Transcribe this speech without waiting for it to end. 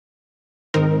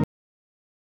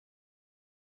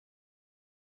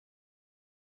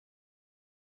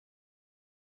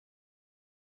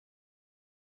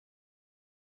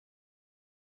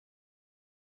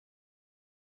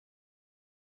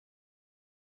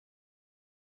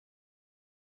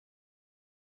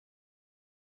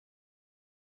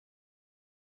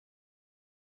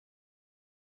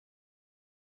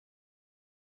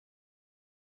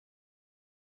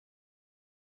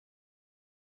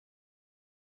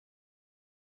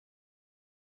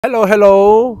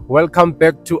Hello. Welcome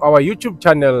back to our YouTube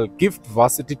channel, Gift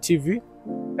Varsity TV.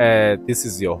 This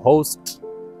is your host,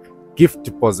 Gift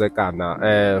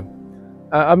Pozekana.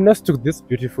 I'm next to this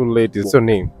beautiful lady. What's your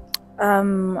name?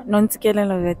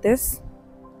 Nontsikelelo Wits.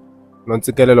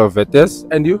 Nontsikelelo Vetes.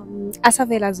 And you?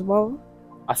 Asavela Zibobo.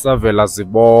 Asavela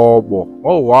Zibobo.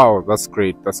 Oh, wow. That's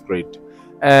great. That's great.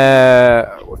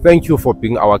 Thank you for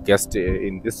being our guest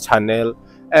in this channel.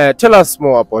 Tell us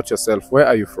more about yourself. Where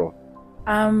are you from?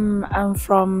 I'm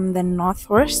from the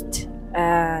Northwest,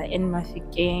 in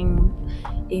Mafikeng,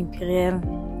 Imperial.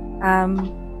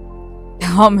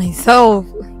 Myself.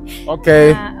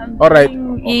 Okay. All right.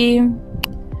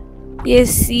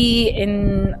 BSc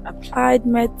in Applied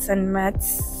Maths and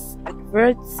Maths at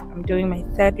Wits. I'm doing my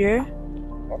third year.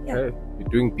 Okay. Yeah. You're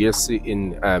doing BSc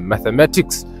in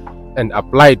Mathematics and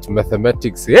Applied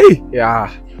Mathematics. Hey,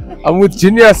 yeah. I'm with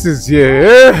geniuses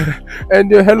here.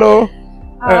 And hello.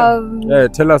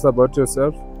 Tell us about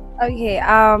yourself. Okay.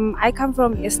 I come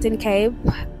from Eastern Cape.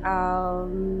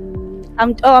 I'm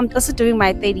also doing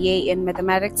my third year in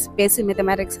mathematics, basic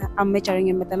mathematics. I'm majoring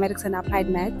in mathematics and applied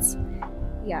maths.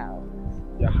 Yeah.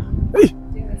 Hey.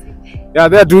 Yeah,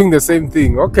 they're doing the same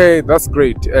thing. Okay, that's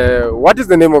great. What is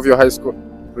the name of your high school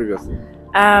previously?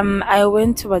 I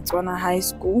went to Botswana High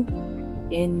School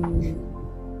in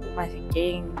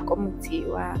Mafikeng,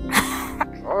 Komutiwa.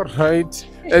 All right.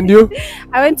 And you?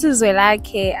 I went to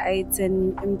Zwelakhe. It's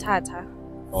in Mthatha.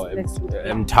 Oh,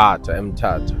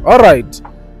 Mthatha. All right.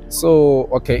 So,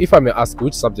 okay, if I may ask,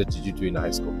 which subject did you do in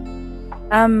high school?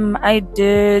 I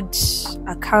did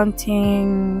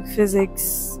accounting,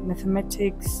 physics,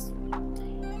 mathematics,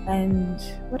 and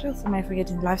what else am I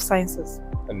forgetting? Life sciences.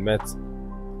 And maths?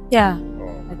 Yeah.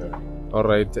 Oh, okay. All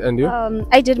right. And you?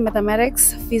 I did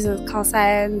mathematics, physical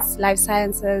science, life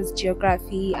sciences,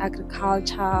 geography,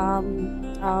 agriculture,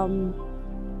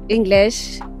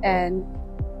 English, and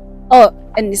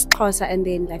Xhosa, and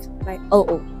then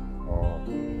oh.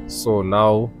 So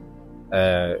now,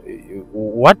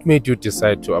 what made you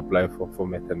decide to apply for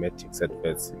mathematics at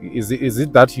Wits? Is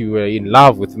it that you were in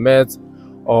love with maths,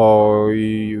 or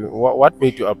what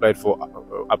made you apply for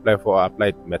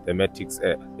applied mathematics?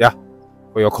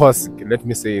 For your course, let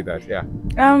me say that. Yeah.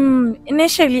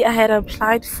 Initially, I had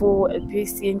applied for a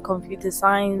BSc in computer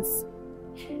science,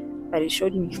 but it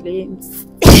showed me flames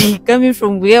coming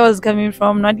from where I was coming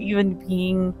from, not even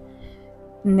being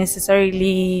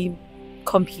necessarily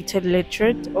computer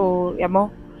literate or yamo.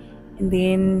 And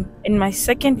then in my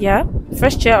second year,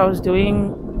 first year I was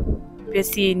doing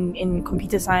BSc in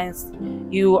computer science.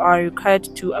 You are required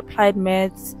to applied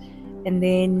maths and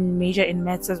then major in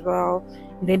maths as well,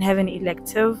 and then have an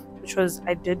elective, which was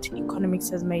I did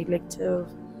economics as my elective.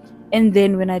 And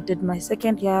then when I did my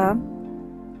second year,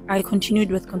 I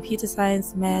continued with computer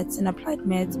science, maths, and applied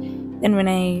maths. Then when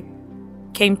I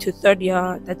came to third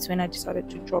year, that's when I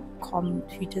decided to drop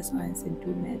computer science and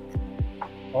do math.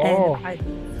 Oh,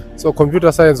 so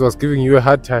computer science was giving you a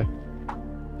hard time?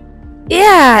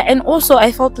 Yeah, and also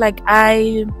I felt like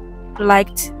I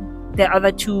liked the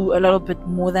other two a little bit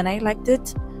more than I liked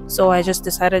it, so I just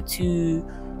decided to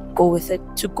go with the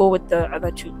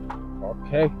other two.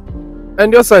 Okay.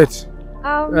 And your side?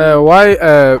 Why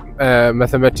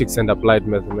mathematics and applied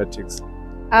mathematics?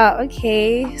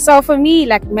 Okay, so for me,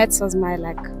 maths was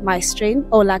my strength,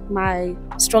 or my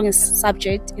strongest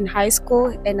subject in high school,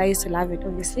 and I used to love it,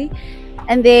 obviously.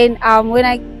 And then when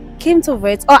I came to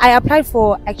Wits, I applied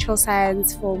for actual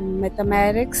science, for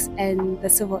mathematics and the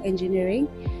civil engineering.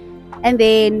 And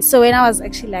then so when I was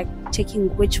actually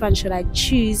checking which one should I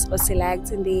choose or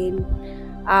select, and then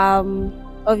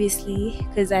obviously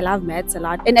because I love maths a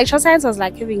lot, and actual science was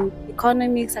having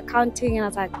economics, accounting, and I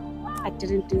was like, I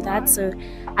didn't do that, so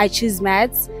I choose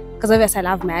maths because obviously I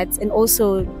love maths, and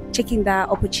also checking the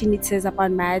opportunities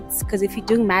upon maths, because if you're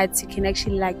doing maths you can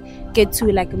actually get to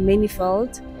a many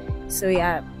field. So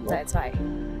yeah, that's why.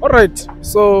 All right,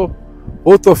 so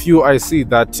both of you, I see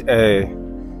that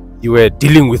you were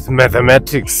dealing with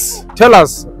mathematics. Tell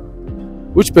us,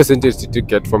 which percentage did you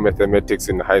get for mathematics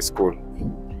in high school?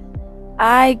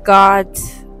 I got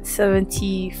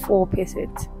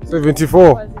 74%.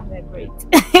 74? Wasn't that great.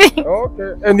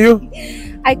 Okay. And you?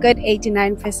 I got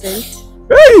 89%.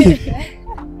 Hey!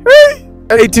 Hey!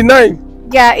 89?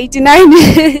 Yeah, 89.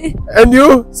 And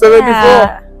you? 74?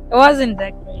 Yeah, it wasn't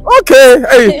that great. Okay.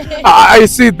 Hey, I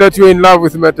see that you're in love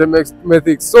with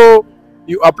mathematics. So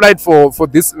you applied for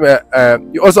this.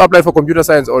 You also applied for computer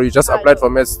science, or you just applied for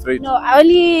maths straight? No, I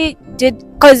only did,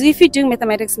 because if you're doing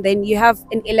mathematics, then you have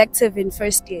an elective in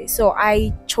first year. So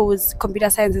I chose computer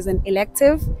science as an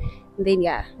elective. And then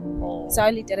yeah, Oh. so I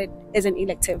only did it as an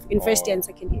elective in first year and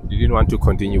second year. You didn't want to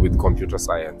continue with computer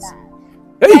science.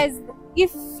 Guys,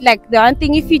 if like the one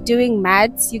thing, if you're doing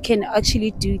maths, you can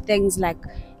actually do things like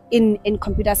in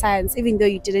computer science, even though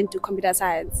you didn't do computer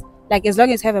science. Like as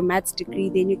long as you have a maths degree,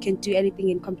 then you can do anything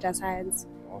in computer science.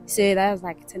 So that was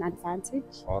like, it's an advantage.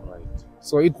 All right.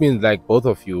 So it means like both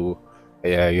of you,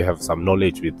 you have some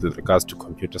knowledge with regards to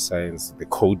computer science, the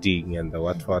coding and the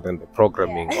what and the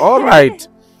programming. All right.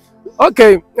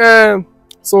 Okay.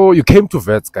 So you came to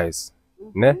Wits, guys.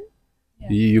 Ne?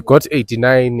 You got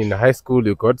 89 in high school,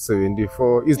 you got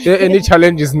 74. Is there any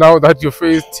challenges now that you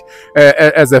faced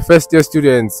as a first year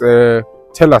student?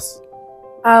 Tell us.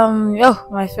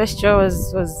 My first year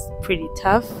was pretty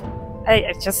tough.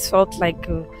 I just felt like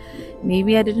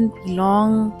maybe I didn't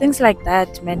belong, things like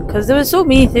that, man. Because there were so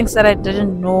many things that I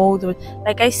didn't know.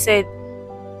 Like I said,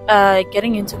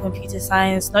 getting into computer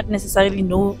science, not necessarily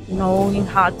knowing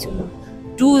how to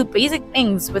do basic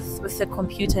things with the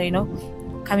computer,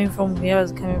 coming from where I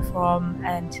was coming from,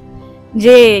 and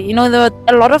there were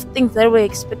a lot of things that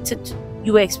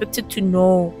you were expected to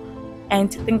know,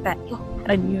 and to think that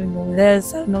I didn't even know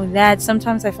this, I don't know that.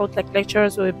 Sometimes I felt like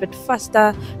lecturers were a bit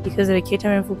faster because they were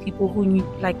catering for people who knew,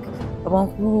 like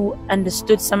who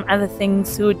understood some other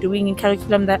things, who were doing in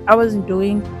curriculum that I wasn't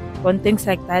doing, on things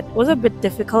like that. It was a bit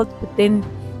difficult, but then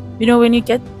when you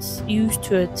get used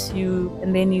to it,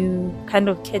 and then you kind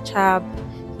of catch up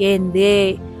here and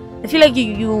there. I feel like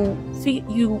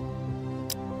you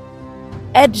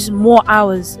add more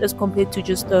hours as compared to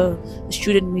just a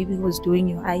student maybe who was doing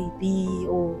your IB,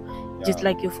 or just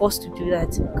like you're forced to do that.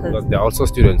 Because there are also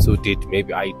students who did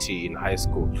maybe IT in high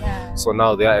school, so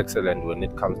now they are excellent when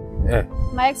it comes.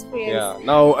 My experience. Yeah.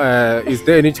 Now, is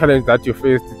there any challenge that you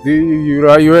faced? You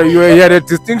had a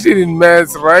distinction in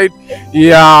maths, right?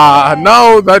 Yeah.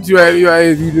 Now that you are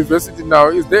at university now,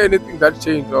 is there anything that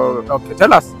changed? Or okay,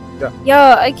 tell us.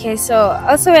 Yeah. Okay, so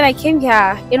also when I came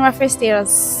here in my first year, it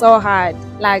was so hard.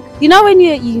 Like when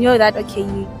you know that okay,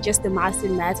 you just the master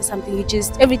in maths or something,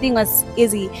 everything was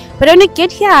easy. But when you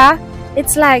get here,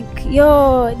 it's like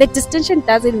the distinction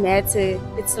doesn't matter.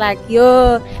 It's like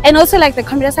and also like the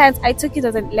computer science, I took it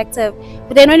as an elective.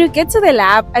 But then when you get to the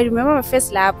lab, I remember my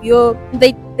first lab,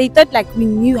 they thought like we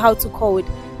knew how to code.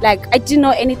 Like I didn't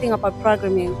know anything about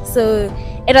programming, so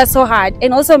it was so hard.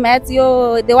 And also maths,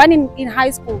 the one in high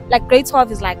school, like grade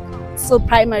 12 is like so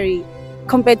primary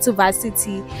compared to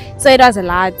varsity, so it was a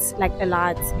lot.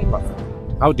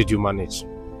 How did you manage?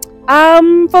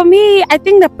 For me, I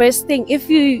think the best thing, if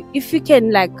you can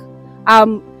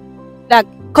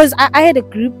because I had a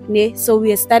group, so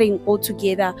we are studying all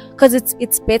together. Because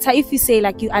it's better if you say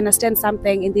like you understand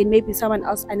something and then maybe someone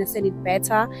else understand it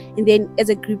better, and then as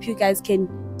a group you guys can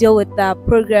deal with the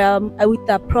program, with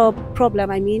the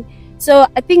problem. I mean, so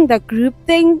I think the group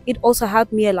thing, it also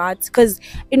helped me a lot. Because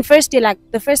in first year, like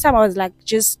the first time I was like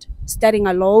just studying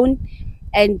alone,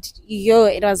 and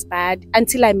it was bad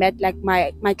until I met like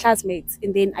my classmates,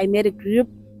 and then I met a group,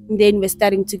 and then we're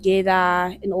studying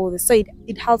together and all this. So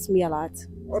it helps me a lot.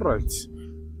 All right.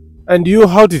 And you,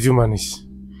 how did you manage?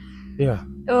 Yeah.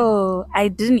 Oh, I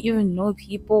didn't even know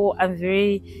people. I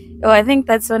think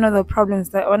that's one of the problems,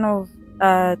 that one of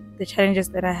the challenges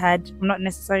that I had. I'm not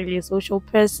necessarily a social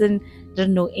person,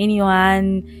 didn't know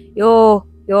anyone. It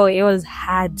was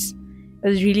hard. It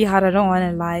was really hard, I don't want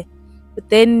to lie. But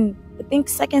then I think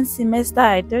second semester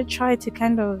I did try to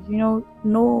kind of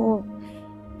know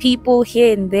people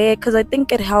here and there, because I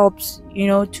think it helps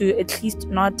to at least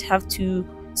not have to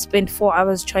spend 4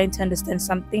 hours trying to understand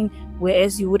something,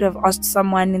 whereas you would have asked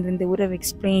someone and then they would have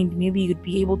explained. Maybe you'd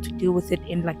be able to deal with it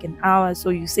in like an hour, so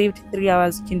you saved 3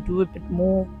 hours, you can do a bit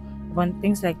more on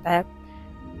things like that.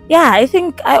 Yeah, I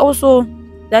think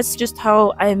that's just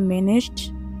how I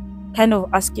managed, kind of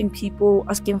asking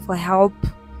for help,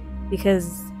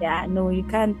 because you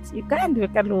can't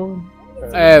work alone.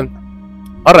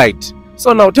 All right.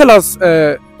 So now tell us,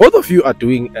 both of you are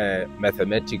doing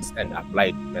mathematics and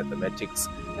applied mathematics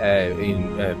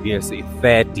in BSc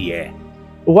third year.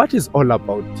 What is all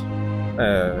about?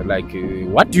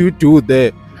 What do you do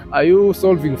there? Are you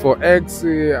solving for X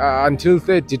until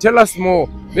 30? Tell us more.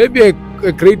 Maybe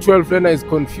a grade 12 learner is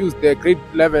confused there, grade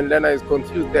 11 learner is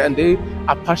confused there, and they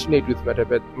are passionate with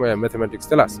mathematics.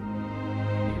 Tell us.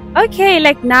 Okay,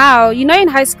 like now, in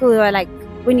high school, or like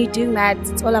when you do maths,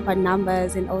 it's all about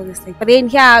numbers and all this thing. But then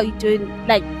here, you're doing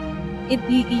like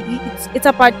it's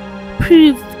about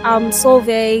proof,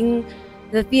 solving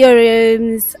the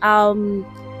theorems.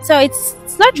 So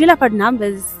it's not really about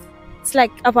numbers. It's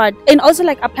like about, and also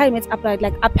like applying maths,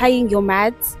 like applying your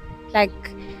maths. Like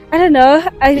I don't know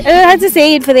how to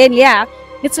say it, but then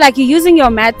It's like you're using your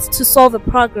maths to solve a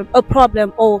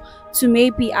problem, or to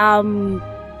maybe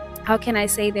how can I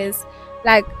say this?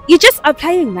 Like you're just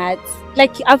applying maths,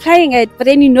 like you're applying it, but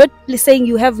then you're not saying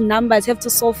you have numbers, you have to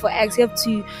solve for X, you have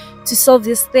to solve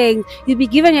this thing. You'll be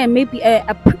given maybe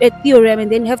a theorem,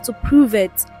 and then you have to prove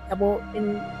it.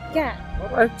 Yeah. All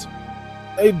right.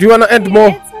 Do you want to add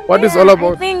more? What is all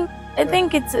about? I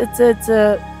think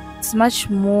it's much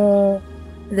more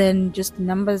than just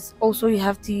numbers. Also, you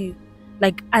have to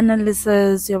like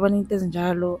analysis, your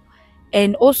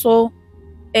and also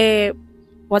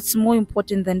what's more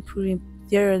important than proving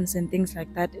theorems and things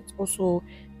like that, it's also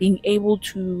being able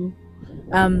to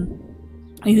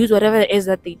use whatever it is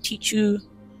that they teach you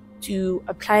to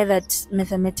apply that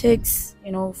mathematics,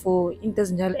 for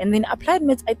integers and then applied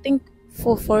maths. I think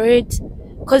for it,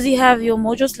 because you have your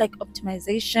modules like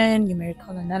optimization,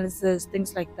 numerical analysis,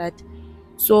 things like that.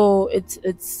 So it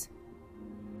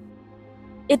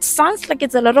sounds like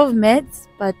it's a lot of maths,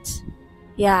 but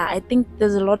yeah, I think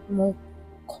there's a lot more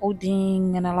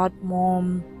coding and a lot more,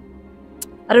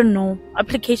 I don't know,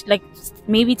 application, like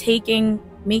maybe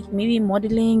maybe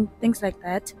modeling, things like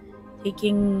that,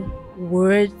 taking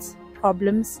words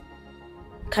problems,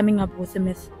 coming up with a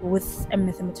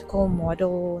mathematical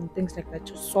model and things like that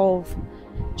to solve.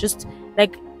 Just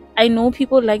like, I know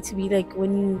people like to be like,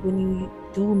 when you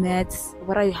do maths,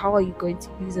 how are you going to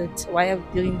use it, why are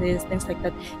we doing this, things like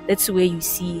that. That's where you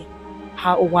see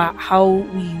how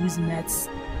we use maths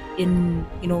in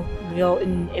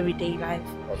in everyday life.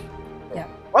 Yeah.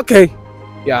 Okay.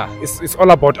 Yeah, it's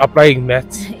all about applying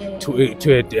maths to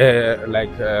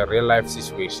real life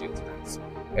situations.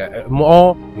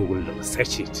 More you will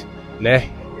research it.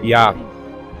 Yeah.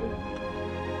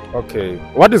 Okay.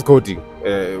 What is coding?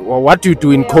 What do you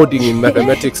do in coding in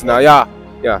mathematics now? Yeah.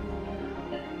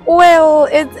 Well,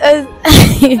 it's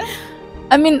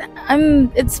I mean,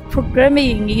 it's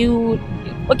programming.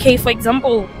 Okay, for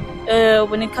example,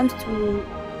 when it comes to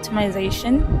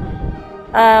optimization,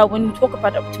 when you talk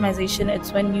about optimization,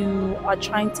 it's when you are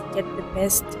trying to get the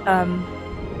best,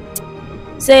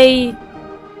 say,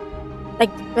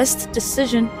 like the best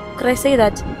decision. Could I say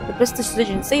that the best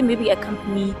decision? Say maybe a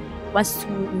company wants to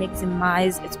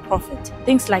maximize its profit,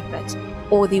 things like that,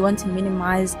 or they want to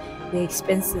minimize their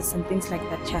expenses and things like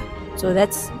that. Yeah. So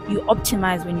that's, you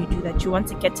optimize when you do that. You want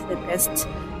to get to the best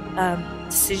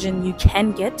decision you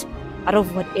can get out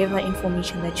of whatever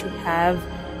information that you have,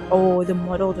 or the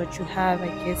model that you have, I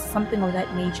guess, something of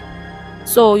that nature.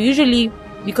 So usually,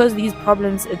 because these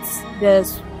problems,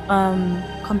 there's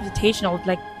computational,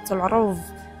 like it's a lot of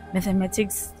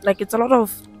mathematics, like it's a lot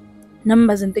of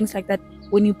numbers and things like that.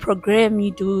 When you program,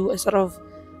 you do a sort of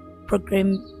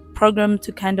program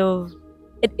to kind of,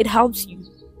 it helps you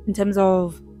in terms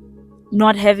of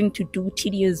not having to do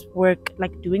tedious work,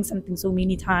 like doing something so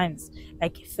many times,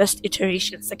 like first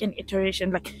iteration, second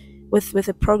iteration, like with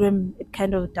a program, it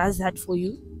kind of does that for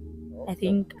you. I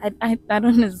think I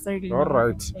don't necessarily. All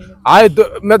right.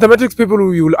 Mathematics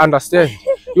people, you will understand.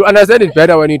 You understand it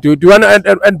better when you do. Do you want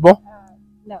to add more?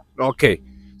 No. Okay.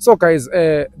 So guys,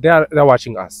 they're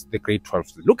watching us, the grade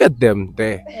 12. Look at them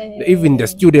there. Even the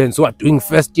students who are doing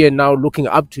first year now, looking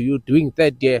up to you, doing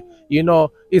third year.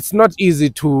 It's not easy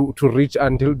to reach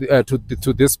until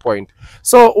to this point.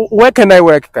 So where can I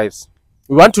work, guys?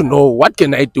 We want to know, what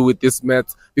can I do with this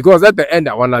maths? Because at the end,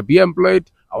 I want to be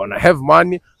employed. I want to have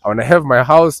money. I want to have my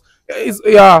house.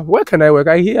 Where can I work?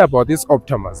 I hear about this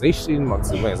optimization,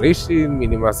 maximization,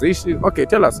 minimization. Okay,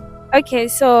 tell us. Okay,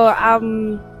 so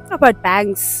about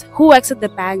banks, who works at the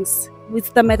banks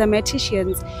with the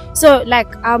mathematicians? So like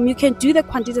you can do the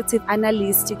quantitative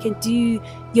analyst, you can do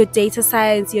your data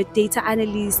science, your data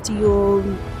analyst,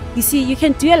 you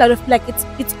can do a lot of, like,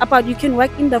 it's about, you can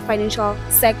work in the financial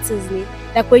sectors,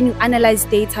 like when you analyze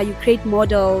data, you create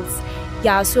models.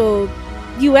 Yeah, so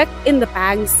you work in the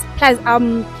banks. Plus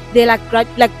they're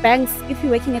like banks, if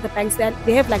you're working at the banks,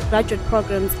 they have like graduate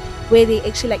programs where they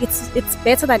actually, like, it's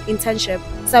better than internship.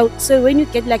 So when you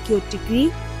get like your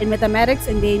degree in mathematics,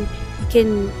 and then you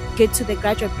can get to the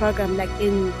graduate program like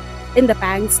in the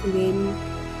banks, and then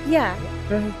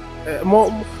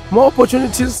more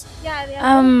opportunities.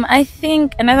 I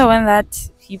think another one that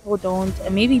people don't,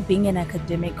 maybe being an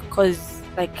academic, because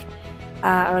like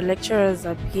our lecturers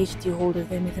are PhD holders,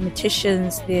 they're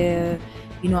mathematicians, they're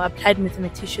applied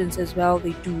mathematicians as well,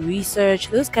 they do research,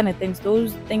 those kind of things.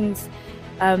 Those things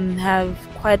have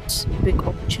quite big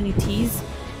opportunities.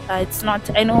 It's not,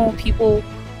 I know people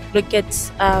look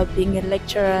at being a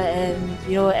lecturer and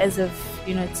as if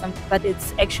it's something, but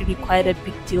it's actually quite a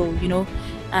big deal.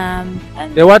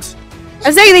 And the what?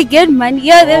 I'm saying they get money.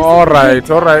 Yeah, All right.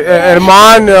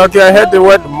 Man, okay, I heard the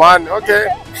word man. Okay,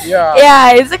 yeah.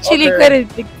 Yeah, it's actually Okay. quite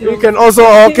a big deal. You can also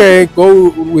go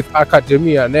with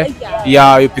academia, ne? Yeah.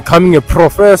 Yeah, you're becoming a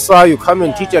professor. You come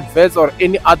and teach at Wits or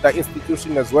any other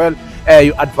institution as well.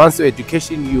 You advance your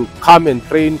education. You come and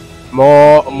train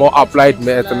more applied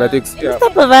mathematics. It's Yeah,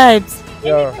 type of vibes.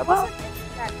 yeah.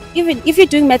 Even if you're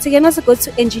doing math, you can also go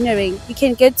to engineering. You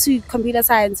can get to computer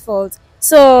science field.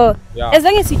 So Yeah. as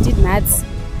long as you did maths,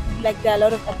 like there are a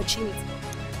lot of opportunities.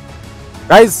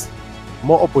 Guys,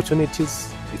 more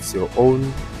opportunities. It's your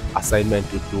own assignment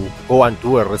to do. Go and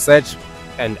do a research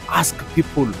and ask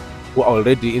people who are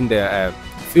already in the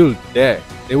field there.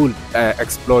 They will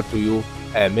explore to you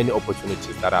many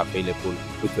opportunities that are available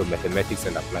with your mathematics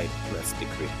and applied maths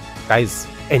degree. Guys,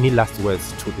 any last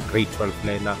words to the grade 12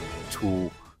 learner,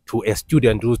 to a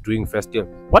student who's doing first year?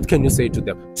 What can you say to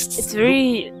them?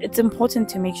 It's important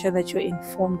to make sure that you're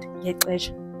informed,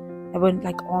 I won't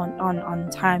like on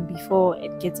time before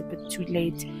it gets a bit too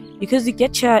late, because you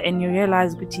get here and you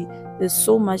realize, Guti, there's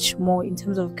so much more in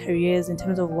terms of careers, in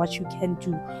terms of what you can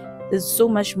do. There's so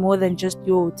much more than just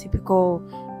your typical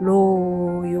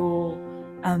law, your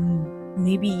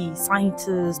maybe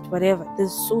scientist, whatever.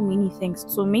 There's so many things.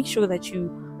 So make sure that you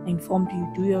are informed,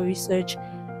 you do your research,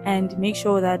 and make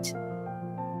sure that,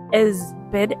 as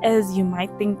bad as you might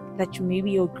think that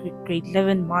maybe your grade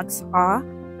 11 marks are,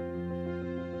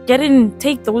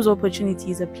 take those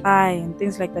opportunities, apply and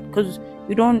things like that, because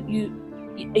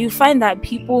you find that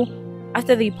people,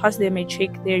 after they pass their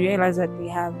matric, they realize that they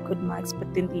have good marks,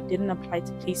 but then they didn't apply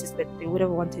to places that they would have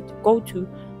wanted to go to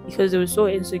because they were so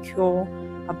insecure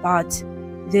about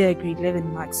their grade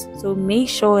 11 marks. So make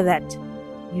sure that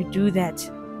you do that,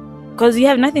 because you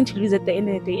have nothing to lose at the end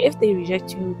of the day. If they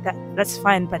reject you, that's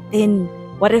fine, but then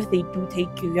what if they do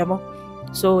take you, Yamo?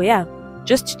 So yeah,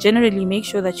 just generally make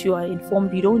sure that you are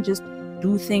informed. You don't just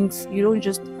do things, you don't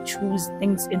just choose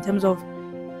things in terms of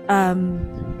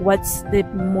what's the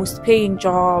most paying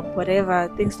job, whatever,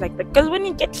 things like that. Because when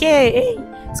you get here,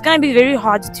 it's gonna be very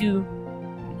hard to,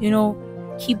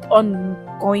 keep on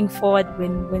going forward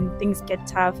when things get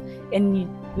tough and you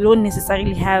don't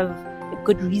necessarily have a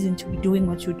good reason to be doing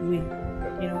what you're doing.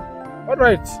 All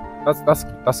right,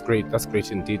 that's great. That's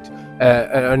great indeed.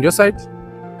 On your side?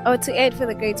 Oh, to add for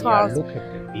the grade 12. Yeah, look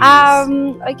at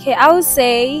the Okay, I would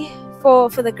say for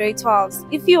the grade 12s,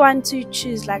 if you want to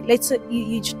choose, like, let's say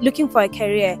you're looking for a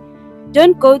career,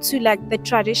 don't go to like the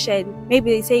tradition.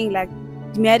 Maybe they're saying like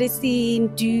medicine,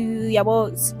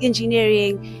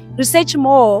 engineering. Research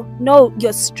more, know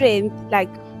your strength. Like,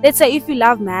 let's say if you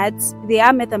love maths, there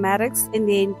are mathematics, and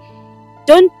then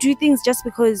don't do things just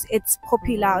because it's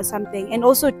popular or something. And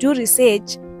also do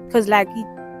research, because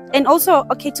and also,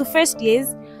 okay, to first year,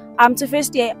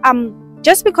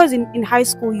 just because in high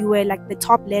school you were like the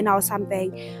top learner or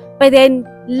something, but then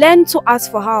learn to ask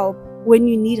for help when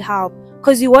you need help,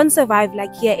 because you won't survive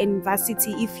like here in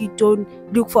university if you don't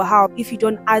look for help, if you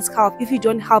don't ask help, if you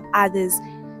don't help others.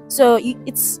 So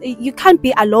you can't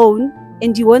be alone,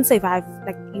 and you won't survive,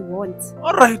 like you won't.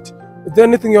 All right. Is there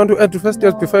anything you want to add to first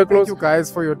years before I close? Thank you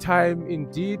guys for your time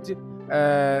indeed.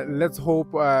 Let's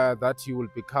hope that you will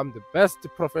become the best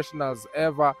professionals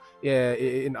ever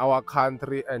in our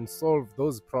country and solve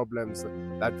those problems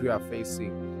that we are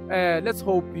facing. Let's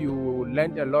hope you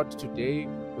learned a lot today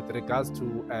with regards to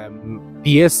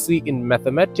BSc in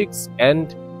mathematics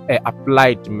and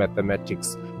applied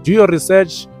mathematics. Do your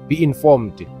research, be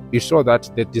informed. Be sure that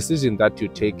the decision that you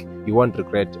take, you won't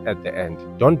regret at the end.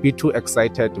 Don't be too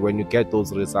excited when you get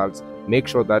those results. Make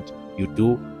sure that you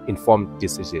do informed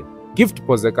decision. Gift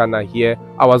Pozekana here.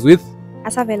 I was with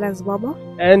Asavelas Baba.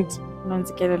 And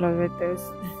this.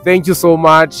 thank you so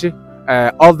much.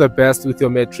 All the best with your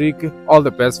matric. All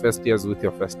the best first years with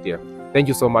your first year. Thank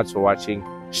you so much for watching.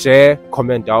 Share,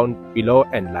 comment down below,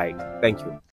 and like. Thank you.